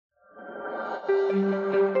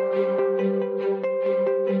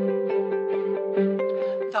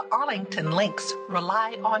The Arlington Links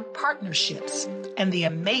rely on partnerships and the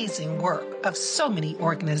amazing work of so many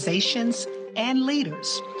organizations and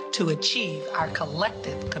leaders to achieve our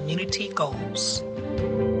collective community goals.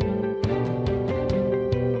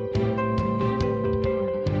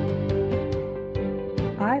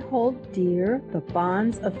 I hold dear the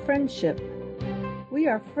bonds of friendship. We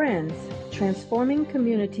are friends, transforming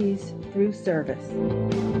communities through service.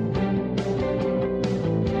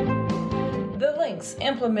 The Links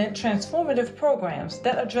implement transformative programs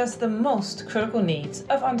that address the most critical needs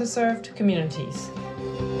of underserved communities.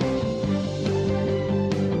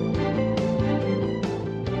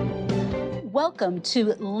 Welcome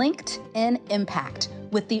to Linked in Impact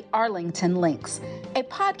with the Arlington Links, a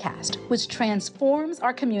podcast which transforms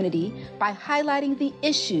our community by highlighting the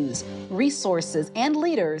issues, resources, and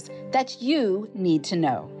leaders that you need to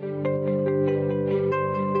know.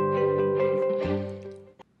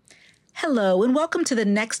 Hello, and welcome to the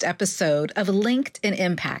next episode of Linked in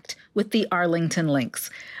Impact with the Arlington Links.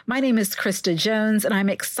 My name is Krista Jones, and I'm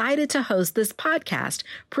excited to host this podcast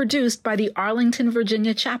produced by the Arlington,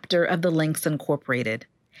 Virginia chapter of the Links Incorporated.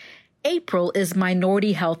 April is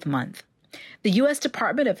Minority Health Month. The U.S.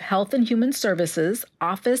 Department of Health and Human Services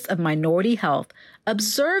Office of Minority Health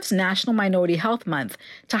observes National Minority Health Month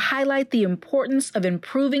to highlight the importance of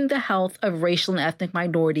improving the health of racial and ethnic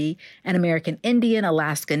minority and American Indian,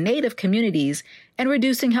 Alaska Native communities and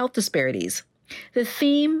reducing health disparities. The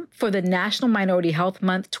theme for the National Minority Health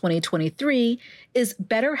Month 2023 is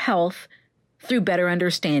Better Health Through Better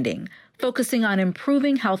Understanding, focusing on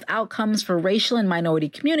improving health outcomes for racial and minority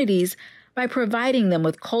communities by providing them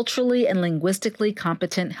with culturally and linguistically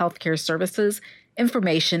competent healthcare services,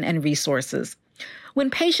 information, and resources. When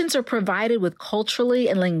patients are provided with culturally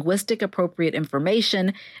and linguistic appropriate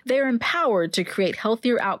information, they are empowered to create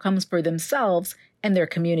healthier outcomes for themselves and their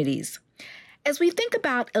communities. As we think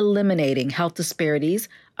about eliminating health disparities,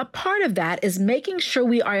 a part of that is making sure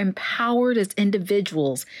we are empowered as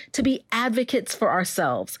individuals to be advocates for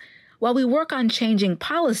ourselves. While we work on changing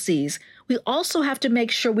policies, we also have to make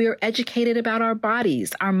sure we are educated about our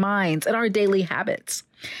bodies, our minds, and our daily habits.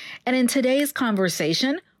 And in today's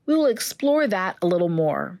conversation, we will explore that a little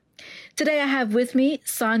more. Today I have with me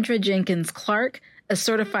Sandra Jenkins Clark, a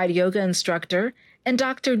certified yoga instructor, and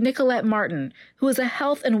Dr. Nicholette Martin, who is a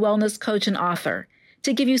health and wellness coach and author,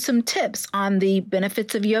 to give you some tips on the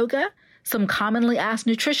benefits of yoga, some commonly asked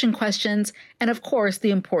nutrition questions, and of course, the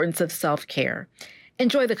importance of self-care.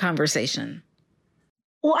 Enjoy the conversation.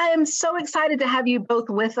 Well, I am so excited to have you both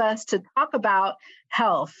with us to talk about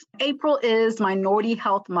health. April is Minority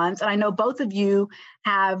Health Month, and I know both of you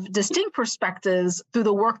have distinct perspectives through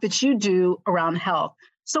the work that you do around health.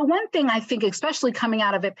 So one thing I think, especially coming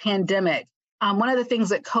out of a pandemic, one of the things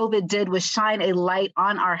that COVID did was shine a light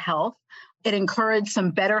on our health. It encouraged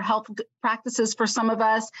some better health practices for some of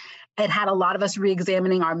us. It had a lot of us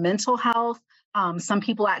re-examining our mental health. Some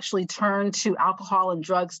people actually turn to alcohol and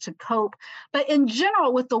drugs to cope. But in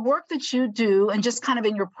general, with the work that you do and just kind of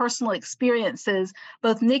in your personal experiences,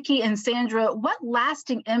 both Nikki and Sandra, what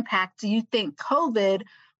lasting impact do you think COVID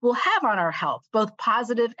will have on our health, both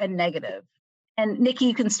positive and negative? And Nikki,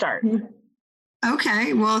 you can start.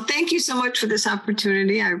 Okay, well, thank you so much for this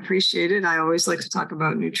opportunity. I appreciate it. I always like to talk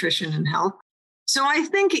about nutrition and health. So I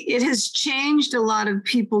think it has changed a lot of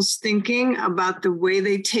people's thinking about the way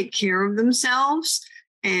they take care of themselves.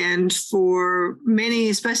 And for many,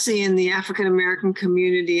 especially in the African-American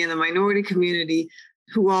community and the minority community,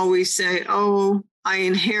 who always say, oh, I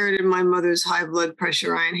inherited my mother's high blood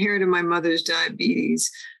pressure, I inherited my mother's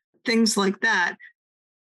diabetes, things like that,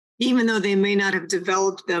 even though they may not have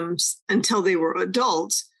developed them until they were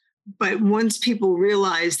adults. But once people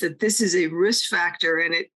realize that this is a risk factor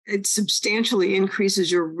and it substantially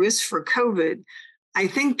increases your risk for COVID, I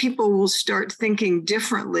think people will start thinking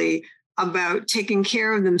differently about taking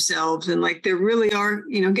care of themselves. And like they really are,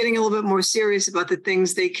 getting a little bit more serious about the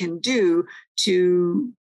things they can do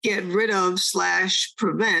to get rid of /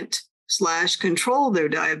 prevent / control their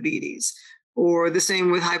diabetes, or the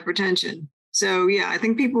same with hypertension. So yeah, I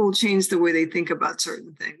think people will change the way they think about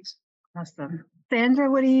certain things. Awesome.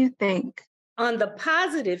 Sandra, what do you think? On the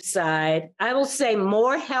positive side, I will say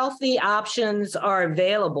more healthy options are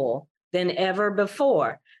available than ever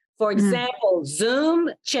before. For example, Zoom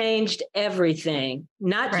changed everything,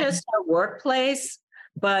 not just our workplace,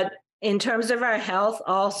 but in terms of our health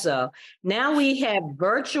also. Now we have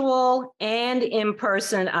virtual and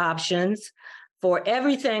in-person options for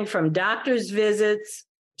everything from doctor's visits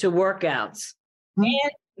to workouts.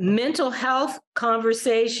 And mental health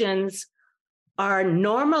conversations are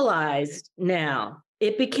normalized now.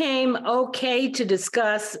 It became okay to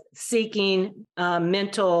discuss seeking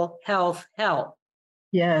mental health help.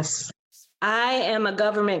 Yes. I am a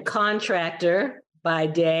government contractor by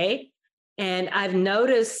day, and I've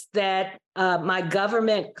noticed that my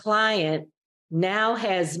government client now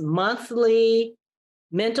has monthly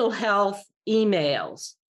mental health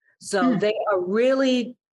emails. So they are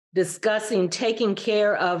really discussing taking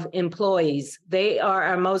care of employees. They are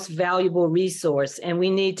our most valuable resource, and we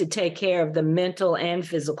need to take care of the mental and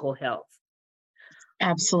physical health.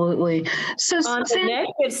 Absolutely. So on the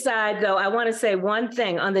negative side, though, I want to say one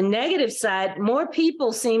thing. On the negative side, more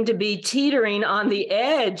people seem to be teetering on the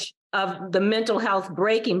edge of the mental health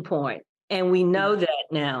breaking point, and we know that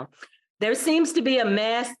now. There seems to be a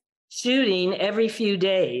mass shooting every few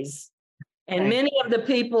days. And many of the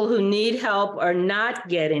people who need help are not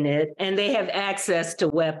getting it, and they have access to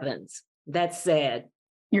weapons. That's sad.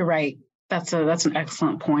 You're right. That's an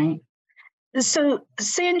excellent point. So,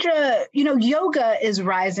 Sandra, yoga is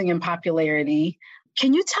rising in popularity.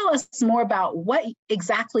 Can you tell us more about what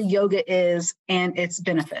exactly yoga is and its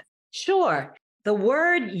benefits? Sure. The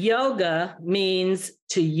word yoga means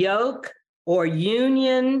to yoke or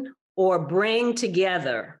union or bring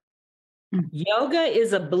together. Yoga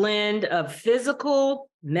is a blend of physical,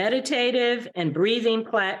 meditative, and breathing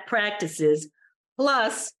practices,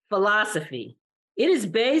 plus philosophy. It is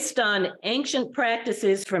based on ancient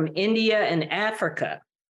practices from India and Africa.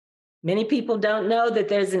 Many people don't know that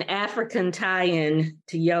there's an African tie-in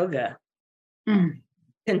to yoga.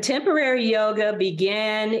 Contemporary yoga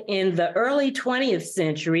began in the early 20th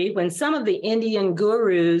century when some of the Indian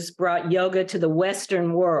gurus brought yoga to the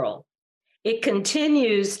Western world. It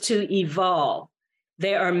continues to evolve.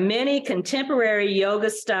 There are many contemporary yoga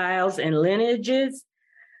styles and lineages.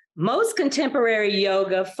 Most contemporary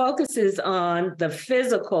yoga focuses on the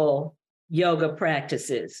physical yoga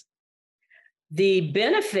practices. The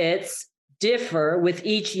benefits differ with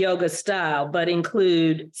each yoga style, but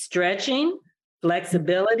include stretching,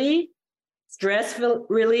 flexibility, stress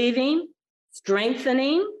relieving,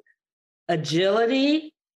 strengthening,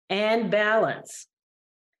 agility, and balance.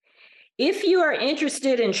 If you are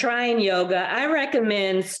interested in trying yoga, I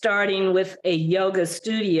recommend starting with a yoga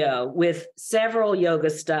studio with several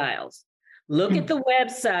yoga styles. Look at the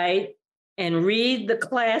website and read the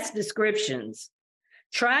class descriptions.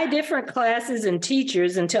 Try different classes and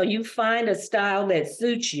teachers until you find a style that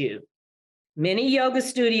suits you. Many yoga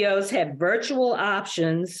studios have virtual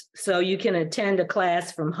options, so you can attend a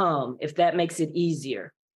class from home if that makes it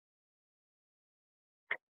easier.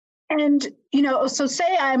 And, so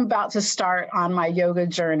say I'm about to start on my yoga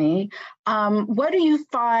journey. What do you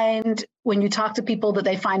find when you talk to people that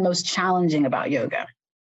they find most challenging about yoga?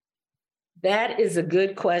 That is a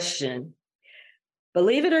good question.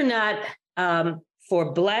 Believe it or not,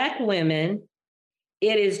 for Black women,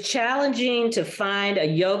 it is challenging to find a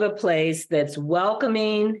yoga place that's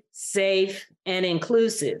welcoming, safe, and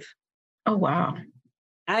inclusive. Oh, wow.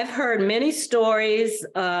 I've heard many stories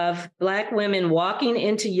of Black women walking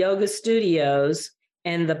into yoga studios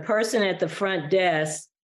and the person at the front desk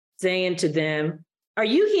saying to them, "Are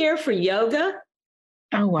you here for yoga?"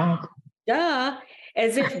 Oh, wow. Duh,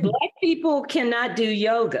 as if Black people cannot do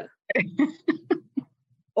yoga.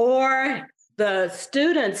 Or the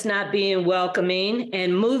students not being welcoming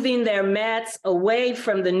and moving their mats away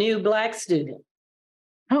from the new Black student.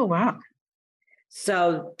 Oh, wow.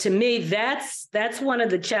 So to me, that's one of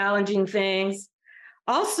the challenging things.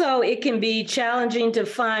 Also, it can be challenging to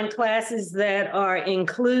find classes that are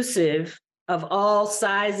inclusive of all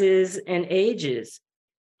sizes and ages.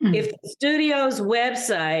 If the studio's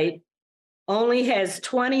website only has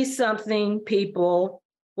 20-something people,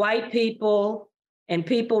 white people, and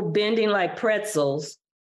people bending like pretzels,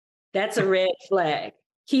 that's a red flag.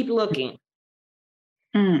 Keep looking.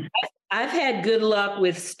 I've had good luck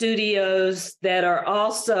with studios that are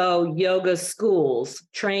also yoga schools,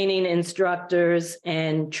 training instructors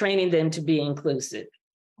and training them to be inclusive.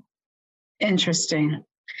 Interesting.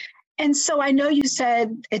 And so I know you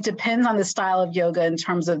said it depends on the style of yoga in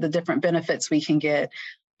terms of the different benefits we can get,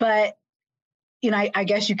 but I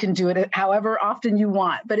guess you can do it however often you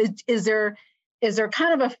want. But is there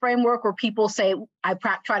kind of a framework where people say, I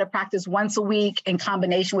try to practice once a week in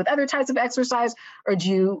combination with other types of exercise, or do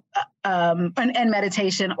you, and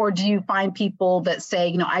meditation, or do you find people that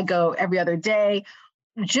say, I go every other day?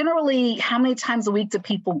 Generally, how many times a week do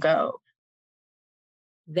people go?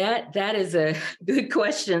 That is a good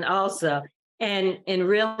question also. And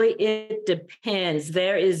really, it depends.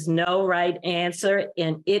 There is no right answer,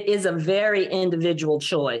 and it is a very individual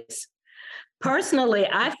choice. Personally,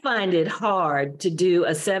 I find it hard to do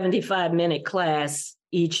a 75-minute class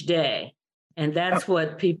each day. And that's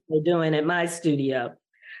what people are doing at my studio.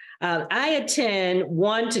 I attend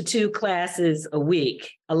 1 to 2 classes a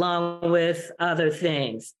week, along with other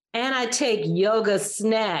things. And I take yoga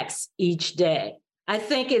snacks each day. I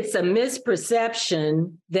think it's a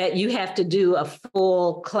misperception that you have to do a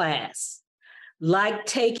full class. Like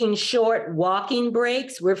taking short walking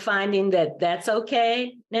breaks, we're finding that that's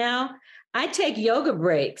okay now. I take yoga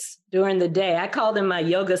breaks during the day. I call them my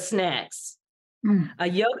yoga snacks. A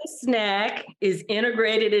yoga snack is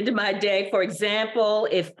integrated into my day. For example,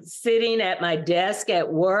 if sitting at my desk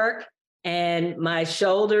at work and my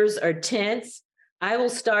shoulders are tense, I will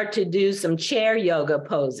start to do some chair yoga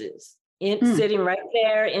poses. Sitting right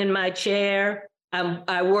there in my chair.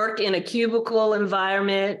 I work in a cubicle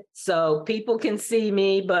environment, so people can see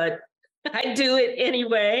me, but I do it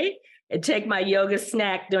anyway and take my yoga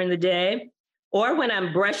snack during the day. Or when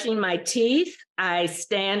I'm brushing my teeth, I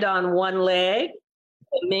stand on one leg,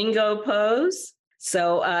 flamingo pose.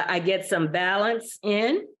 So I get some balance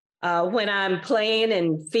in. When I'm playing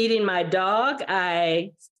and feeding my dog,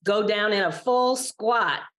 I go down in a full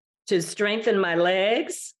squat to strengthen my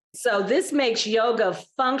legs. So this makes yoga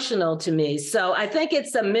functional to me. So I think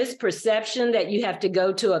it's a misperception that you have to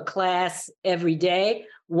go to a class every day.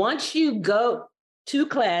 Once you go to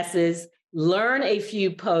classes, learn a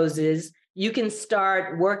few poses, you can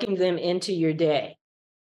start working them into your day.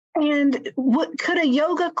 And could a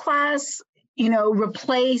yoga class,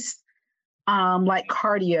 replace like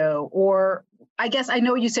cardio? Or I guess I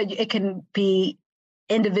know you said it can be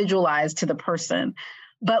individualized to the person,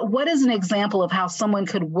 but what is an example of how someone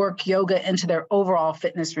could work yoga into their overall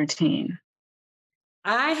fitness routine?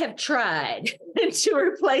 I have tried to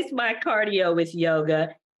replace my cardio with yoga,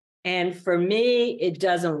 and for me, it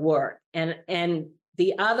doesn't work. And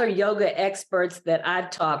the other yoga experts that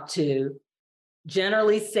I've talked to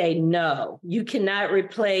generally say, no, you cannot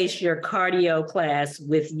replace your cardio class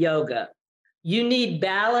with yoga. You need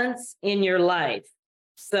balance in your life.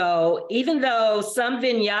 So even though some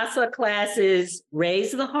vinyasa classes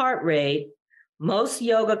raise the heart rate, most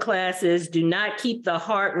yoga classes do not keep the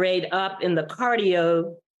heart rate up in the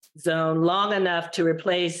cardio zone long enough to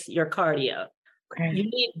replace your cardio. Okay. You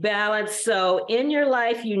need balance. So in your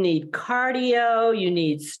life, you need cardio, you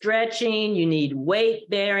need stretching, you need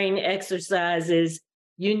weight-bearing exercises,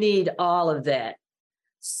 you need all of that.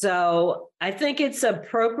 So I think it's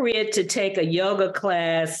appropriate to take a yoga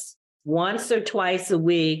class once or twice a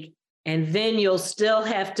week, and then you'll still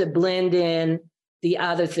have to blend in the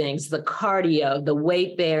other things, the cardio, the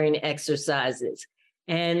weight-bearing exercises.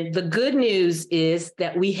 And the good news is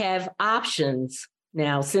that we have options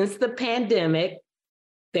now. Since the pandemic,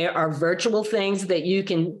 there are virtual things that you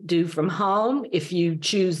can do from home. If you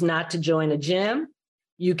choose not to join a gym,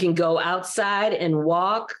 you can go outside and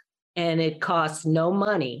walk, and it costs no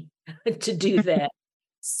money to do that.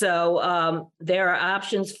 So there are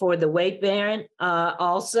options for the weight bearing.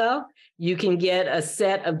 Also, you can get a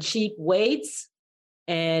set of cheap weights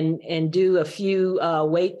and do a few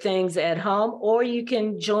weight things at home, or you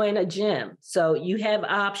can join a gym. So you have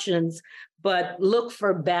options, but look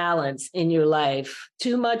for balance in your life.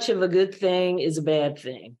 Too much of a good thing is a bad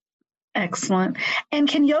thing. Excellent. And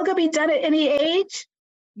can yoga be done at any age?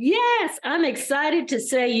 Yes, I'm excited to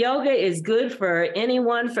say yoga is good for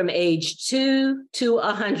anyone from age 2 to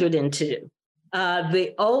 102.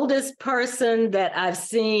 The oldest person that I've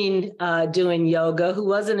seen doing yoga, who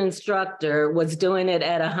was an instructor, was doing it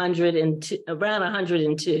at around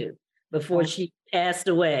 102 before she passed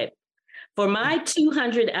away. For my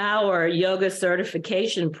 200-hour yoga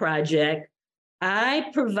certification project, I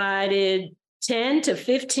provided 10 to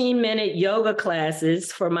 15-minute yoga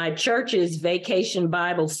classes for my church's vacation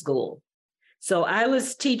Bible school. So I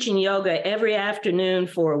was teaching yoga every afternoon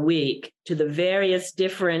for a week to the various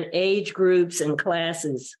different age groups and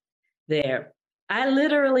classes there. I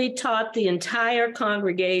literally taught the entire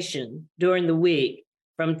congregation during the week,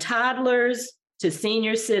 from toddlers to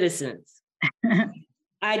senior citizens.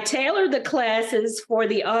 I tailored the classes for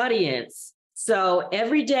the audience. So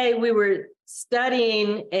every day we were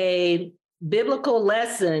studying a biblical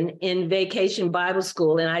lesson in Vacation Bible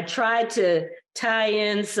School, and I tried to tie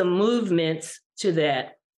in some movements to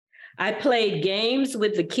that. I played games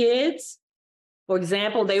with the kids. For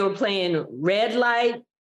example, they were playing red light,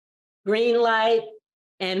 green light,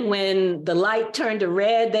 and when the light turned to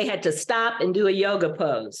red, they had to stop and do a yoga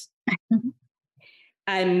pose.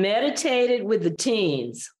 I meditated with the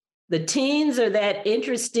teens. The teens are that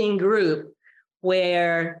interesting group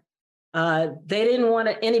where they didn't want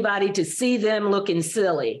anybody to see them looking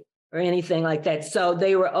silly. or anything like that. So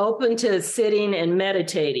they were open to sitting and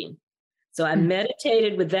meditating. So I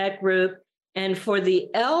meditated with that group. And for the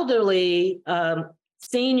elderly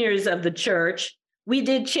seniors of the church, we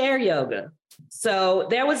did chair yoga. So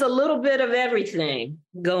there was a little bit of everything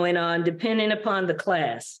going on depending upon the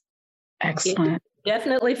class. Excellent.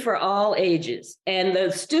 Definitely for all ages. And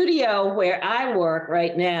the studio where I work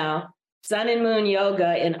right now, Sun and Moon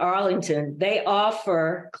Yoga in Arlington, they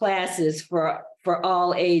offer classes for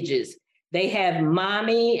all ages. They have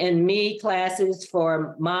mommy and me classes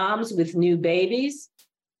for moms with new babies,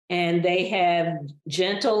 and they have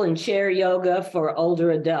gentle and chair yoga for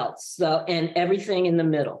older adults. So, and everything in the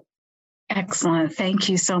middle. Excellent. Thank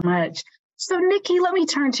you so much. So, Nikki, let me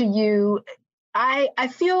turn to you. I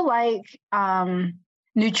feel like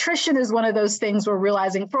nutrition is one of those things we're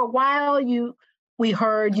realizing. For a while, we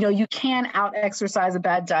heard, you can out-exercise a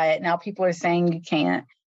bad diet. Now people are saying you can't.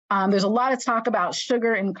 There's a lot of talk about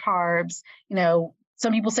sugar and carbs.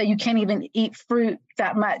 Some people say you can't even eat fruit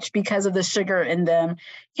that much because of the sugar in them.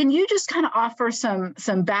 Can you just kind of offer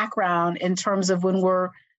some background in terms of when we're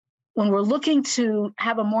looking to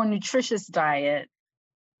have a more nutritious diet,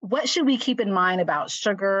 what should we keep in mind about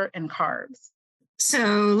sugar and carbs? So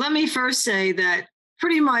let me first say that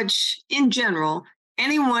pretty much in general,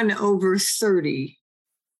 anyone over 30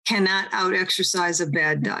 cannot out-exercise a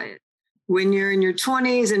bad diet. When you're in your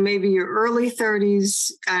 20s and maybe your early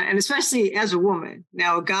 30s, and especially as a woman,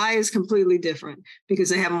 now a guy is completely different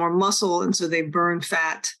because they have more muscle and so they burn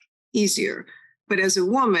fat easier. But as a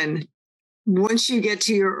woman, once you get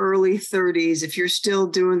to your early 30s, if you're still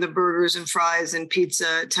doing the burgers and fries and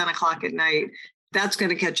pizza at 10 o'clock at night, that's going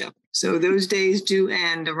to catch up. So those days do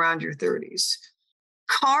end around your 30s.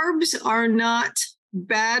 Carbs are not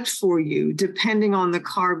bad for you, depending on the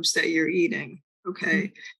carbs that you're eating. Okay.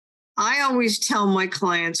 Mm-hmm. I always tell my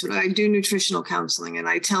clients when I do nutritional counseling, and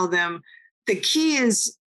I tell them the key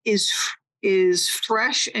is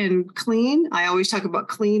fresh and clean. I always talk about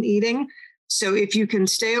clean eating. So if you can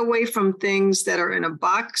stay away from things that are in a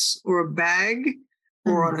box or a bag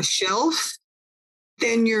or on a shelf,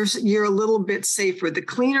 then you're a little bit safer. The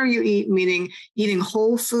cleaner you eat, meaning eating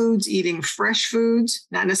whole foods, eating fresh foods,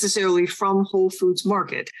 not necessarily from Whole Foods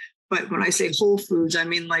Market, but when I say whole foods, I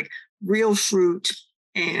mean like real fruit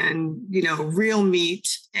and, real meat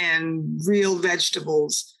and real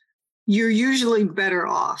vegetables, you're usually better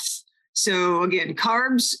off. So again,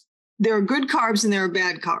 carbs, there are good carbs and there are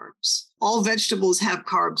bad carbs. All vegetables have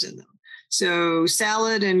carbs in them. So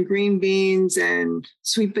salad and green beans and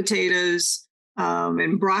sweet potatoes,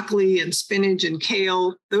 and broccoli and spinach and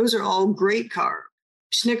kale, those are all great carbs.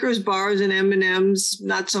 Snickers bars and M&Ms,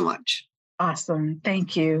 not so much. Awesome.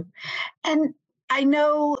 Thank you. And I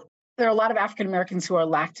know there are a lot of African Americans who are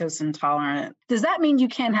lactose intolerant. Does that mean you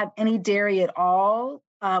can't have any dairy at all?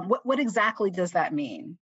 What exactly does that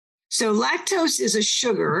mean? So lactose is a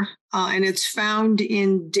sugar, and it's found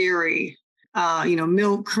in dairy.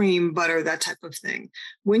 Milk, cream, butter, that type of thing.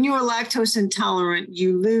 When you are lactose intolerant,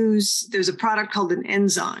 there's a product called an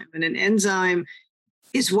enzyme, and an enzyme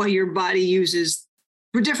is what your body uses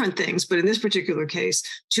for different things, but in this particular case,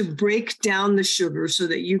 to break down the sugar so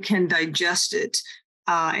that you can digest it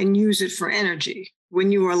and use it for energy.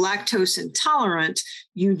 When you are lactose intolerant,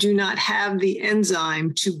 you do not have the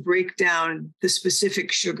enzyme to break down the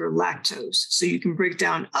specific sugar lactose. So you can break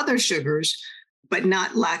down other sugars, but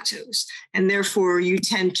not lactose. And therefore, you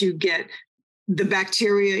tend to get the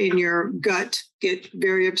bacteria in your gut get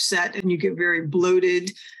very upset and you get very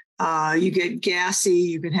bloated. You get gassy.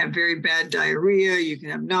 You can have very bad diarrhea. You can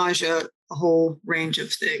have nausea, a whole range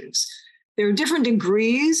of things. There are different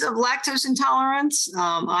degrees of lactose intolerance.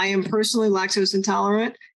 I am personally lactose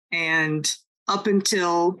intolerant. And up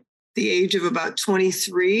until the age of about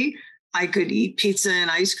 23, I could eat pizza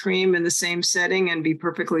and ice cream in the same setting and be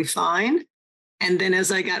perfectly fine. And then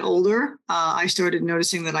as I got older, I started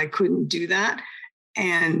noticing that I couldn't do that.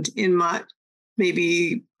 And in my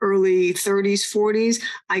maybe early 30s, 40s,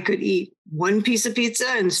 I could eat one piece of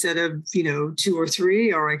pizza instead of, 2 or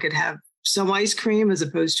 3, or I could have some ice cream as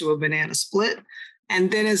opposed to a banana split. And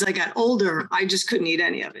then as I got older, I just couldn't eat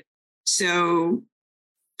any of it. So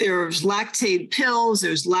there's lactate pills,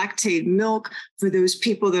 there's lactate milk for those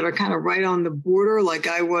people that are kind of right on the border, like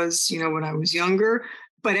I was, when I was younger.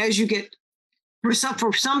 But as you get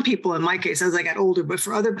For some people, in my case, as I got older, but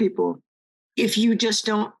for other people, if you just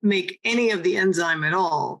don't make any of the enzyme at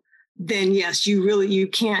all, then yes, you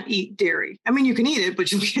can't eat dairy. I mean, you can eat it,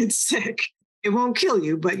 but you'll get sick. It won't kill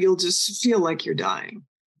you, but you'll just feel like you're dying.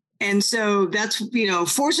 And so that's,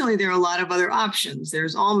 fortunately, there are a lot of other options.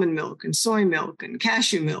 There's almond milk and soy milk and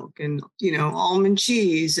cashew milk and, almond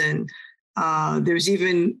cheese and There's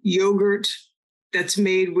even yogurt that's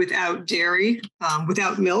made without dairy,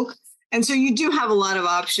 without milk. And so you do have a lot of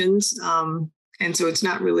options. And so it's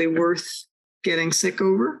not really worth getting sick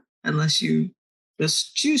over unless you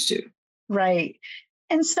just choose to. Right.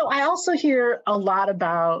 And so I also hear a lot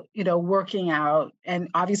about, working out, and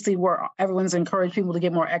obviously everyone's encouraged people to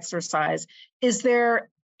get more exercise. Is there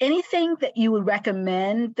anything that you would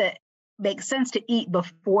recommend that makes sense to eat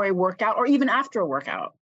before a workout or even after a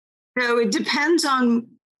workout? So it depends on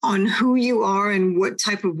who you are and what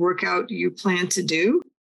type of workout you plan to do.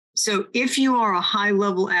 So if you are a high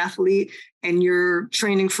level athlete and you're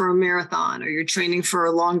training for a marathon or you're training for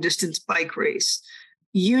a long distance bike race,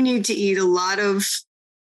 you need to eat a lot of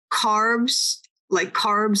carbs, like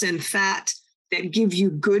carbs and fat that give you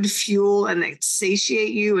good fuel and that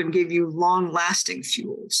satiate you and give you long lasting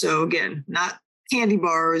fuel. So again, not candy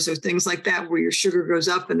bars or things like that where your sugar goes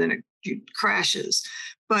up and then it crashes,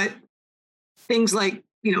 but things like,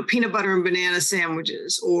 peanut butter and banana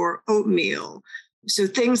sandwiches or oatmeal. So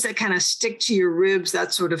things that kind of stick to your ribs,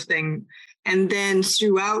 that sort of thing. And then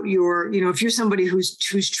throughout your, if you're somebody who's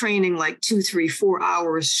training like 2, 3, 4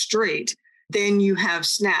 hours straight, then you have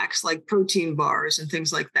snacks like protein bars and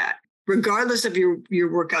things like that. Regardless of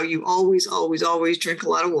your workout, you always drink a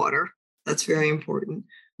lot of water. That's very important.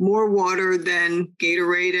 More water than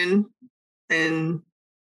Gatorade and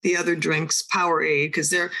the other drinks, Powerade, because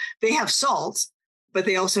they have salt, but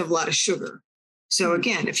they also have a lot of sugar. So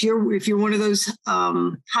again, if you're one of those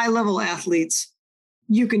high level athletes,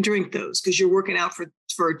 you can drink those because you're working out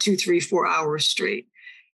for 2, 3, 4 hours straight.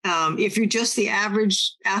 If you're just the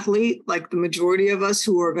average athlete, like the majority of us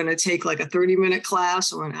who are going to take like a 30-minute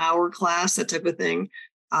class or an hour class, that type of thing.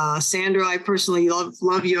 Sandra, I personally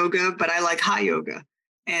love yoga, but I like hot yoga.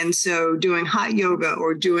 And so doing hot yoga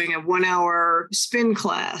or doing a 1-hour spin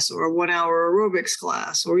class or a 1-hour aerobics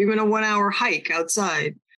class or even a 1-hour hike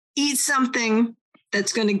outside, eat something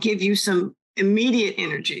that's going to give you some immediate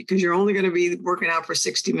energy because you're only going to be working out for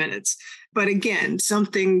 60 minutes. But again,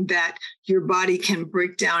 something that your body can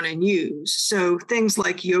break down and use. So things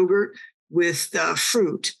like yogurt with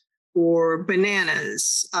fruit or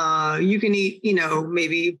bananas. You can eat,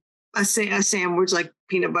 maybe a sandwich like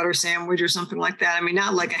peanut butter sandwich or something like that. I mean,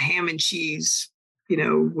 not like a ham and cheese,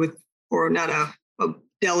 or not a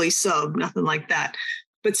deli sub, nothing like that.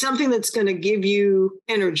 But something that's going to give you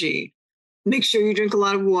energy. Make sure you drink a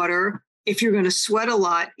lot of water. If you're going to sweat a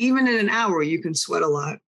lot, even in an hour, you can sweat a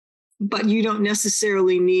lot. But you don't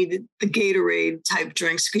necessarily need the Gatorade type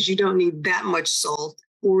drinks because you don't need that much salt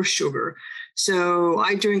or sugar. So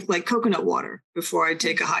I drink like coconut water before I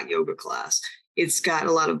take a hot yoga class. It's got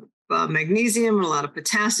a lot of magnesium and a lot of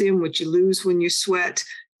potassium, which you lose when you sweat.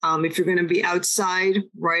 If you're going to be outside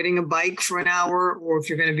riding a bike for an hour, or if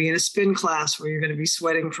you're going to be in a spin class where you're going to be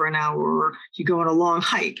sweating for an hour, or you go on a long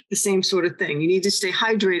hike, the same sort of thing. You need to stay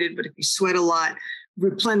hydrated, but if you sweat a lot,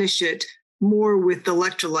 replenish it more with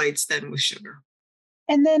electrolytes than with sugar.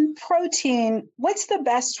 And then protein, what's the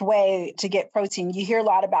best way to get protein? You hear a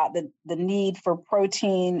lot about the need for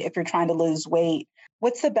protein if you're trying to lose weight.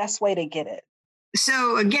 What's the best way to get it?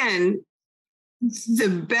 So again, the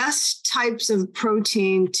best types of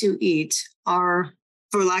protein to eat are,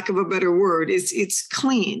 for lack of a better word, it's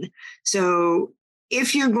clean. So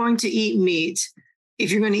if you're going to eat meat,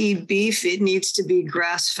 if you're going to eat beef, it needs to be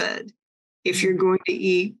grass-fed. If you're going to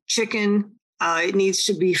eat chicken, it needs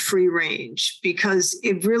to be free range because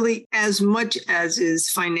it really, as much as is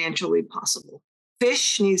financially possible.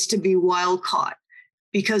 Fish needs to be wild caught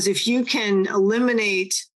because if you can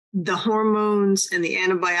eliminate the hormones and the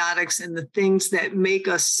antibiotics and the things that make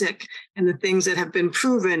us sick and the things that have been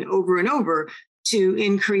proven over and over to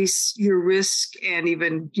increase your risk and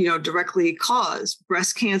even, directly cause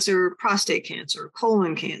breast cancer, prostate cancer,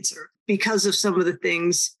 colon cancer because of some of the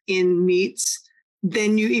things in meats,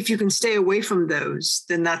 then if you can stay away from those,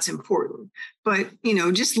 then that's important. But,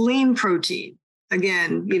 just lean protein,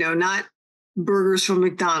 again, not burgers from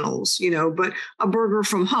McDonald's, but a burger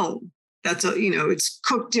from home. That's it's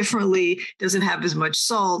cooked differently, doesn't have as much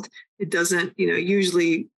salt. It doesn't,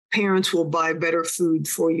 usually parents will buy better food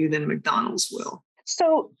for you than McDonald's will.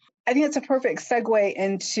 So I think it's a perfect segue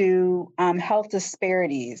into health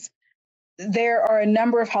disparities. There are a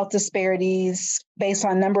number of health disparities based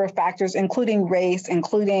on a number of factors, including race,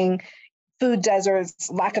 including food deserts,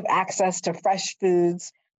 lack of access to fresh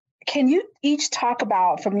foods. Can you each talk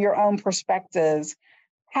about, from your own perspectives,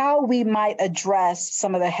 how we might address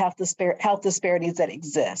some of the health disparities that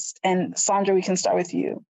exist? And Sandra, we can start with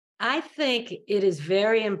you. I think it is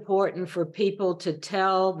very important for people to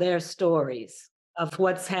tell their stories of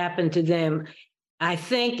what's happened to them. I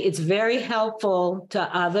think it's very helpful to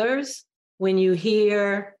others when you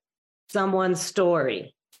hear someone's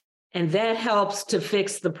story, and that helps to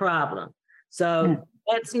fix the problem. So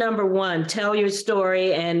that's number one, tell your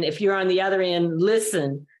story. And if you're on the other end,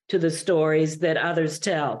 listen to the stories that others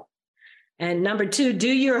tell. And number two,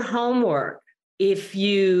 do your homework. If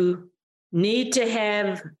you need to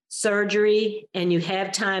have surgery and you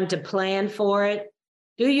have time to plan for it,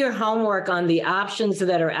 do your homework on the options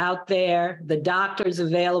that are out there, the doctors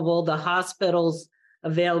available, the hospitals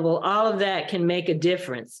available. All of that can make a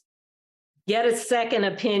difference. Get a second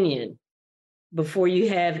opinion before you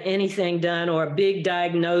have anything done or a big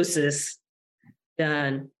diagnosis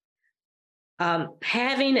done.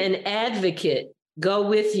 Having an advocate go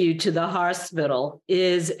with you to the hospital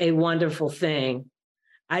is a wonderful thing.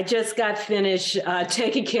 I just got finished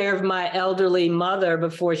taking care of my elderly mother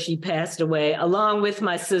before she passed away, along with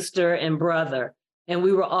my sister and brother. And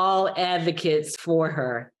we were all advocates for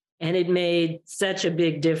her. And it made such a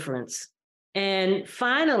big difference. And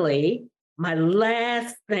finally, my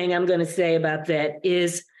last thing I'm going to say about that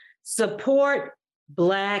is support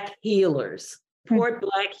Black healers. Support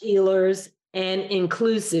Black healers and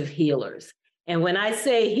inclusive healers. And when I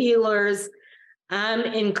say healers, I'm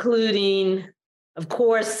including, of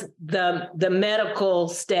course, the medical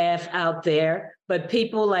staff out there, but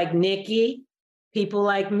people like Nikki, people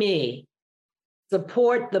like me.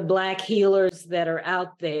 Support the Black healers that are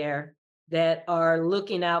out there that are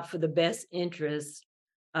looking out for the best interests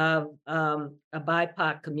of a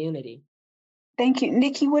BIPOC community. Thank you.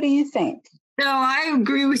 Nikki, what do you think? No, I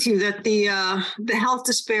agree with you that the health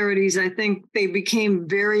disparities, I think they've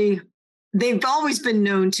always been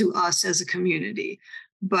known to us as a community,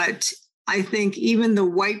 but I think even the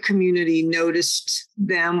white community noticed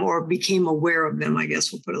them or became aware of them, I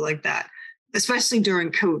guess we'll put it like that, especially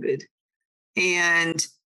during COVID. And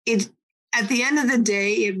at the end of the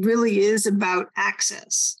day, it really is about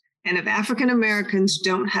access. And if African Americans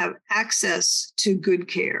don't have access to good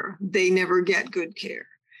care, they never get good care.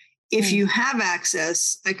 If you have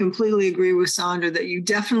access, I completely agree with Sandra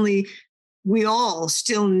that we all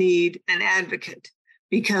still need an advocate,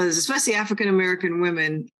 because especially African American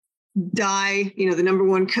women die, the number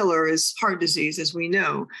one killer is heart disease, as we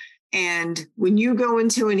know. And when you go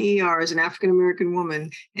into an ER as an African-American woman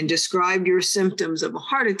and describe your symptoms of a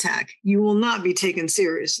heart attack, you will not be taken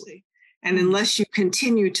seriously. And unless you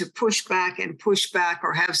continue to push back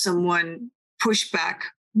or have someone push back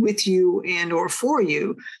with you and or for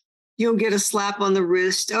you, you'll get a slap on the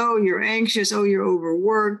wrist. Oh, you're anxious. Oh, you're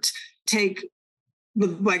overworked.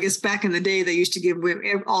 I guess back in the day, they used to give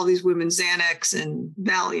all these women Xanax and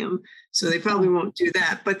Valium. So they probably won't do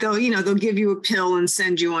that, but they'll give you a pill and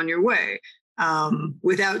send you on your way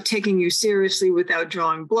without taking you seriously, without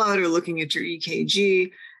drawing blood or looking at your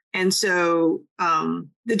EKG. And so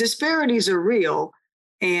the disparities are real,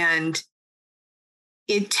 and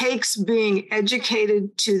it takes being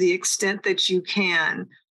educated to the extent that you can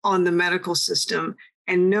on the medical system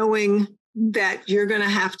and knowing that you're going to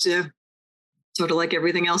have to, sort of like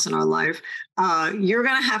everything else in our life, you're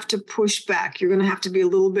going to have to push back. You're going to have to be a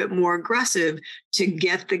little bit more aggressive to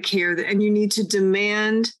get the care and you need to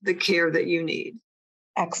demand the care that you need.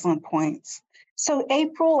 Excellent points. So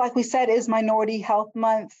April, like we said, is Minority Health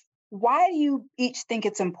Month. Why do you each think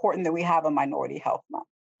it's important that we have a Minority Health Month?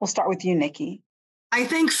 We'll start with you, Nikki. I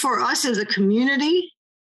think for us as a community,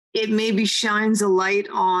 it maybe shines a light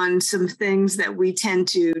on some things that we tend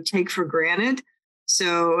to take for granted.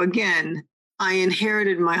 So again, I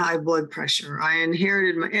inherited my high blood pressure. I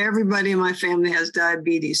inherited everybody in my family has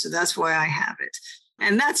diabetes. So that's why I have it.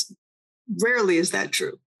 And that's rarely is that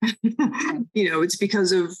true. It's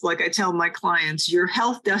because of, like I tell my clients, your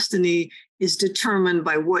health destiny is determined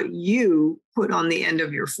by what you put on the end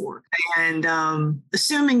of your fork. And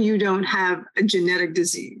assuming you don't have a genetic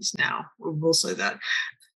disease now, we'll say that.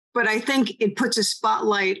 But I think it puts a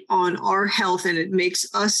spotlight on our health and it makes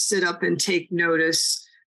us sit up and take notice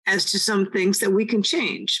as to some things that we can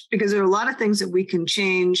change, because there are a lot of things that we can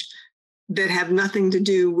change that have nothing to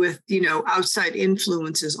do with, outside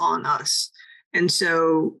influences on us. And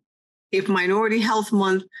so if Minority Health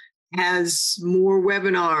Month has more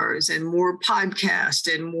webinars and more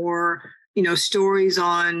podcasts and more, stories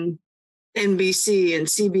on NBC and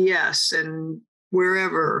CBS and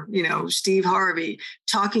wherever, Steve Harvey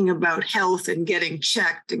talking about health and getting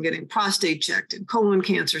checked and getting prostate checked and colon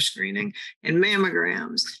cancer screening and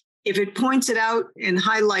mammograms. If it points it out and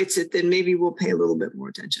highlights it, then maybe we'll pay a little bit more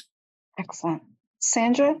attention. Excellent.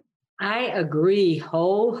 Sandra? I agree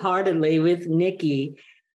wholeheartedly with Nikki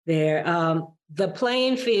there. The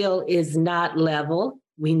playing field is not level.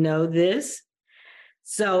 We know this.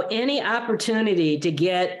 So any opportunity to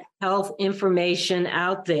get health information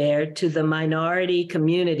out there to the minority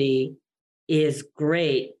community is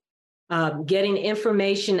great. Getting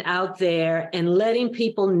information out there and letting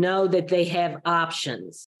people know that they have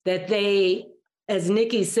options, that they, as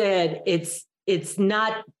Nikki said, it's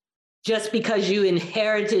not just because you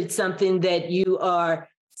inherited something that you are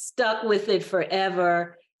stuck with it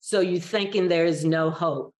forever, so you're thinking there is no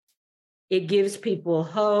hope. It gives people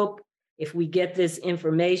hope if we get this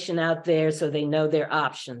information out there so they know their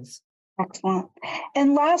options. Excellent.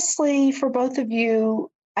 And lastly, for both of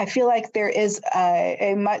you, I feel like there is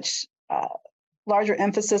a much larger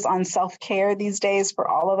emphasis on self-care these days for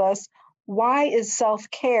all of us. Why is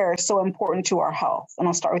self-care so important to our health? And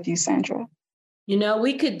I'll start with you, Sandra. You know,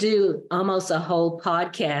 we could do almost a whole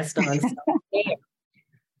podcast on self-care.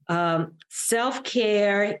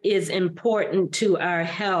 Self-care is important to our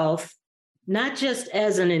health, not just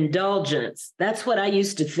as an indulgence. That's what I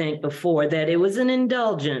used to think before, that it was an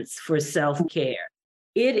indulgence for self-care.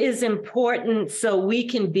 It is important so we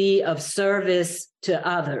can be of service to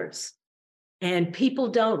others. And people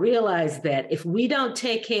don't realize that if we don't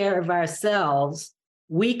take care of ourselves,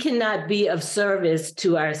 we cannot be of service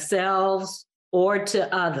to ourselves or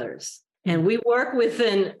to others. And we work with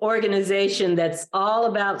an organization that's all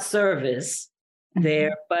about service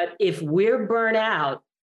there. But if we're burnt out,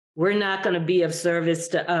 we're not going to be of service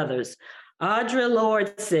to others. Audre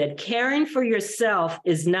Lorde said, caring for yourself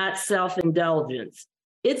is not self-indulgence.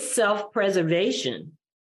 It's self-preservation.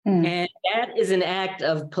 And that is an act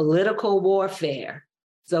of political warfare.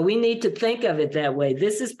 So we need to think of it that way.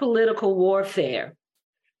 This is political warfare.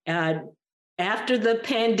 After the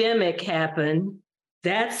pandemic happened,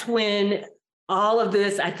 that's when all of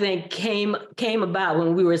this, I think, came about,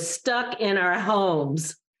 when we were stuck in our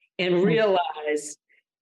homes and realized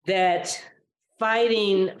that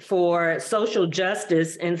fighting for social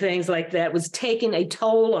justice and things like that was taking a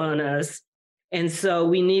toll on us. And so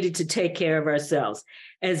we needed to take care of ourselves.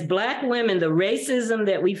 As Black women, the racism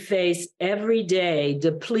that we face every day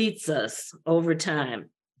depletes us over time.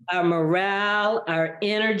 Our morale, our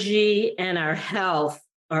energy, and our health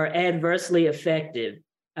are adversely affected.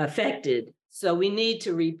 So we need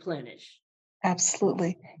to replenish.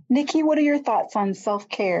 Absolutely. Nikki, what are your thoughts on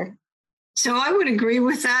self-care? So I would agree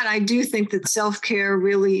with that. I do think that self-care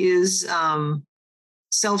really is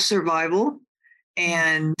self-survival.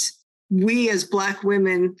 And we as Black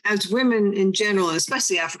women, as women in general,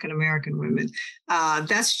 especially African-American women,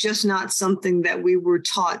 that's just not something that we were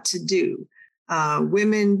taught to do.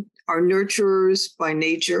 Women are nurturers by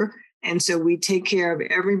nature. And so we take care of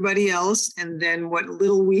everybody else. And then what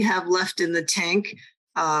little we have left in the tank,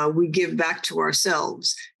 we give back to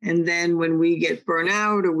ourselves. And then when we get burnt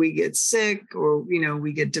out or we get sick or,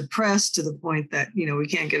 we get depressed to the point that, we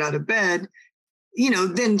can't get out of bed,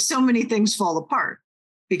 then so many things fall apart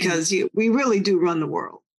because we really do run the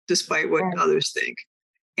world, despite what others think.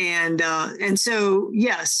 And so,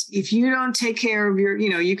 yes, if you don't take care of your,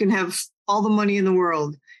 you can have all the money in the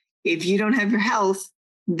world. If you don't have your health,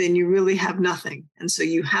 then you really have nothing. And so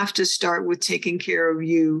you have to start with taking care of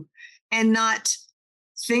you and not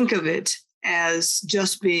think of it as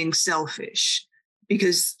just being selfish,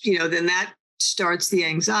 because, then that starts the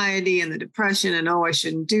anxiety and the depression and, oh, I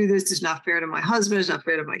shouldn't do this. It's not fair to my husband. It's not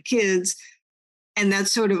fair to my kids. And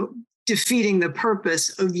that's sort of defeating the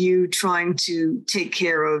purpose of you trying to take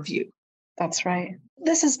care of you. That's right.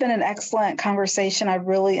 This has been an excellent conversation. I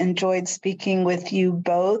really enjoyed speaking with you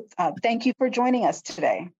both. Thank you for joining us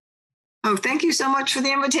today. Oh, thank you so much for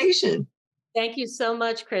the invitation. Thank you so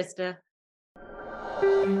much, Krista.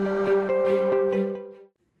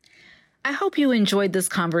 I hope you enjoyed this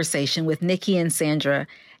conversation with Nikki and Sandra,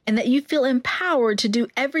 and that you feel empowered to do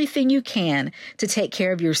everything you can to take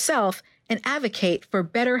care of yourself and advocate for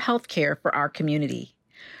better health care for our community.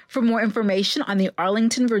 For more information on the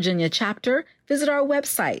Arlington, Virginia chapter, visit our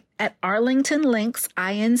website at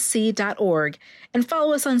arlingtonlinksinc.org and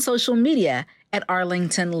follow us on social media at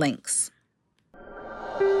Arlington Links.